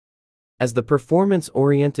As the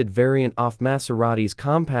performance-oriented variant of Maserati's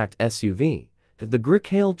compact SUV, the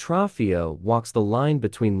Grecale Trofeo walks the line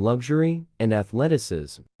between luxury and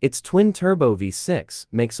athleticism. Its twin-turbo V6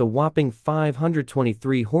 makes a whopping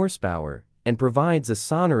 523 horsepower and provides a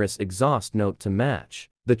sonorous exhaust note to match.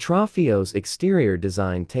 The Trofeo's exterior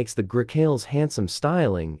design takes the Grecale's handsome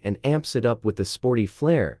styling and amps it up with a sporty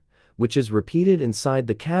flair, which is repeated inside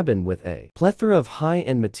the cabin with a plethora of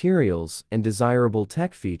high-end materials and desirable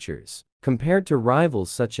tech features. Compared to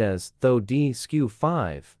rivals such as THO-D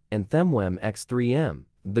SQ5 and THEMWEM X3M,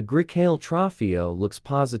 the Grecale Trofeo looks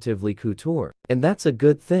positively couture. And that's a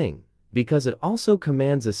good thing, because it also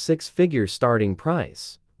commands a six-figure starting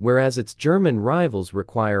price, whereas its German rivals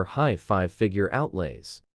require high five-figure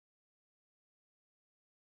outlays.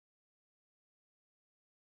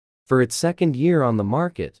 For its second year on the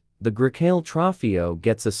market, the Grecale Trofeo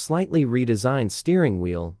gets a slightly redesigned steering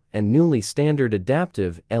wheel and newly standard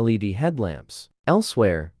adaptive LED headlamps.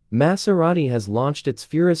 Elsewhere, Maserati has launched its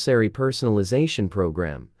Furacari personalization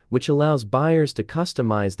program, which allows buyers to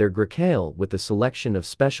customize their Grecale with a selection of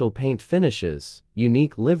special paint finishes,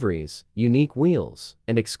 unique liveries, unique wheels,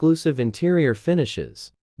 and exclusive interior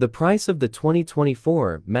finishes. The price of the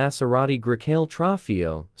 2024 Maserati Grecale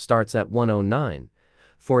Trofeo starts at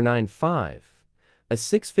 $109,495. A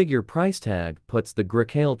six-figure price tag puts the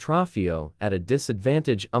Grecale Trofeo at a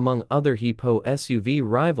disadvantage among other Hippo SUV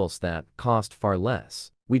rivals that cost far less.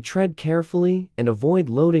 We tread carefully and avoid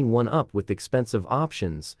loading one up with expensive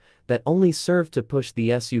options that only serve to push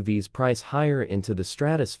the SUV's price higher into the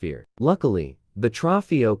stratosphere. Luckily, the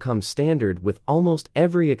Trofeo comes standard with almost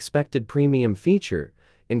every expected premium feature,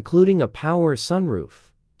 including a power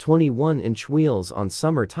sunroof, 21-inch wheels on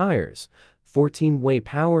summer tires, 14-way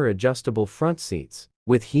power-adjustable front seats,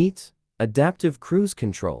 with heat, adaptive cruise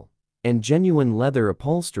control, and genuine leather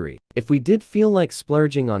upholstery. If we did feel like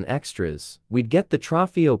splurging on extras, we'd get the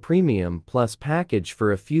Trofeo Premium Plus package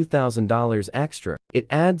for a few $1,000s extra. It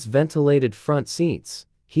adds ventilated front seats,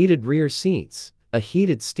 heated rear seats, a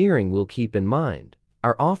heated steering wheel. Keep in mind,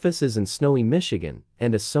 our office is in snowy Michigan,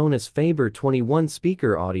 and a Sonos Faber 21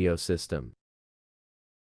 speaker audio system.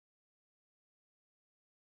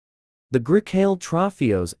 The Grecale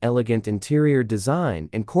Trofeo's elegant interior design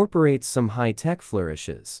incorporates some high-tech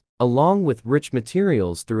flourishes, along with rich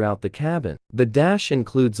materials throughout the cabin. The dash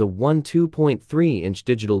includes a 2.3-inch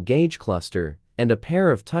digital gauge cluster and a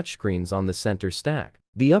pair of touchscreens on the center stack.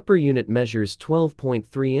 The upper unit measures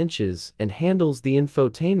 12.3 inches and handles the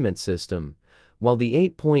infotainment system, while the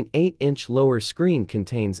 8.8-inch lower screen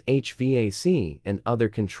contains HVAC and other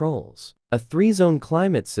controls. A 3-zone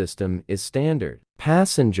climate system is standard.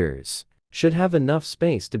 Passengers should have enough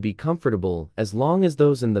space to be comfortable as long as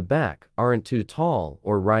those in the back aren't too tall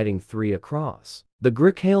or riding 3 across. The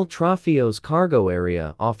Grecale Trofeo's cargo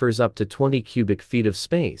area offers up to 20 cubic feet of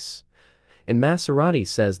space, and Maserati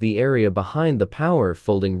says the area behind the power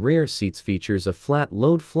folding rear seats features a flat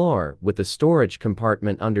load floor with a storage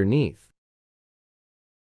compartment underneath.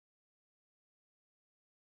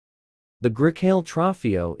 The Grecale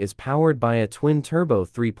Trofeo is powered by a twin-turbo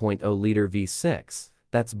 3.0-liter V6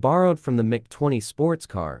 that's borrowed from the MiG-20 sports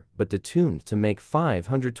car but detuned to make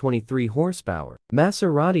 523 horsepower.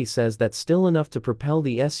 Maserati says that's still enough to propel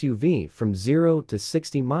the SUV from 0 to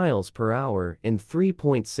 60 miles per hour in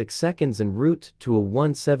 3.6 seconds en route to a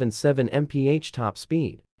 177 mph top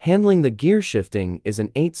speed. Handling the gear shifting is an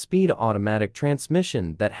 8-speed automatic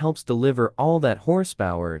transmission that helps deliver all that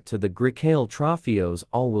horsepower to the Grecale Trofeo's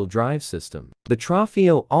all-wheel drive system. The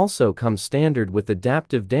Trofeo also comes standard with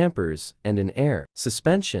adaptive dampers and an air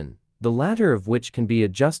suspension, the latter of which can be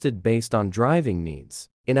adjusted based on driving needs.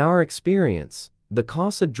 In our experience, the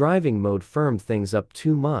Casa driving mode firmed things up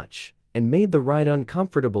too much and made the ride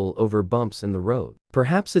uncomfortable over bumps in the road.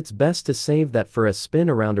 Perhaps it's best to save that for a spin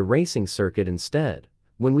around a racing circuit instead.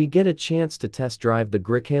 When we get a chance to test drive the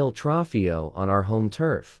Grecale Trofeo on our home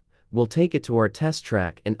turf, we'll take it to our test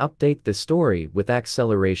track and update the story with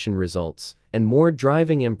acceleration results and more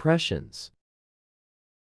driving impressions.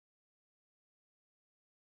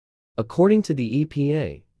 According to the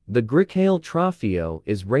EPA, the Grecale Trofeo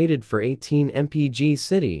is rated for 18 mpg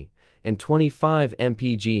city and 25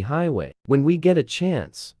 mpg highway. When we get a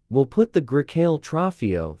chance, we'll put the Grecale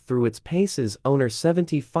Trofeo through its Pace's owner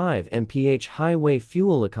 75 mph highway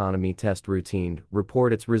fuel economy test routine.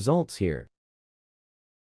 Report its results here.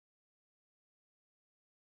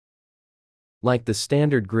 Like the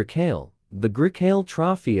standard Grecale, The Grecale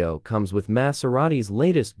Trofeo comes with Maserati's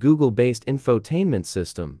latest Google-based infotainment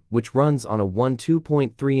system, which runs on a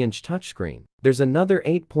 2.3-inch touchscreen. There's another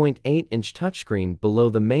 8.8-inch touchscreen below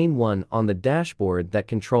the main one on the dashboard that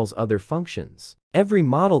controls other functions. Every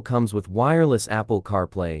model comes with wireless Apple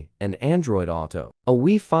CarPlay and Android Auto. A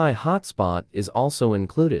Wi-Fi hotspot is also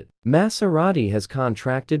included. Maserati has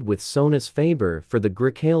contracted with Sonus Faber for the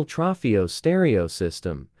Grecale Trofeo stereo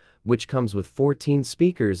system, which comes with 14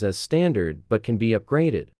 speakers as standard but can be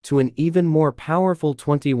upgraded to an even more powerful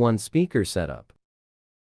 21-speaker setup.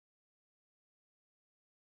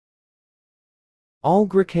 All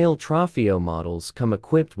Grecale Trofeo models come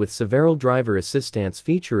equipped with several driver assistance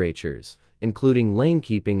features, including lane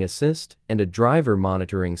keeping assist and a driver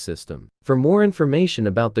monitoring system. For more information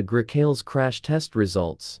about the Grecale's crash test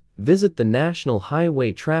results, visit the National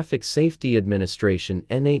Highway Traffic Safety Administration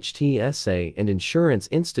 (NHTSA) and Insurance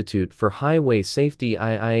Institute for Highway Safety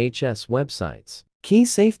 (IIHS) websites. Key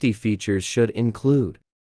safety features should include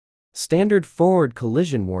standard forward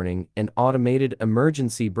collision warning and automated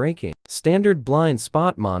emergency braking, standard blind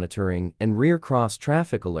spot monitoring and rear cross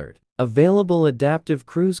traffic alert, available adaptive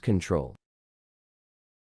cruise control.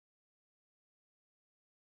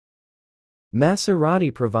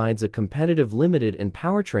 Maserati provides a competitive limited and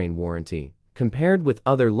powertrain warranty, compared with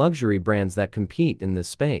other luxury brands that compete in this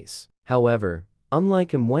space. However,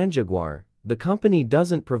 unlike Jaguar, the company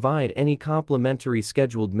doesn't provide any complimentary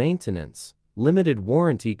scheduled maintenance. Limited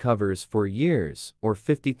warranty covers for years or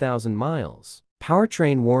 50,000 miles.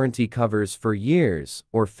 Powertrain warranty covers for years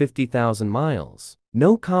or 50,000 miles.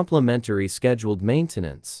 No complimentary scheduled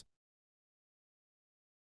maintenance.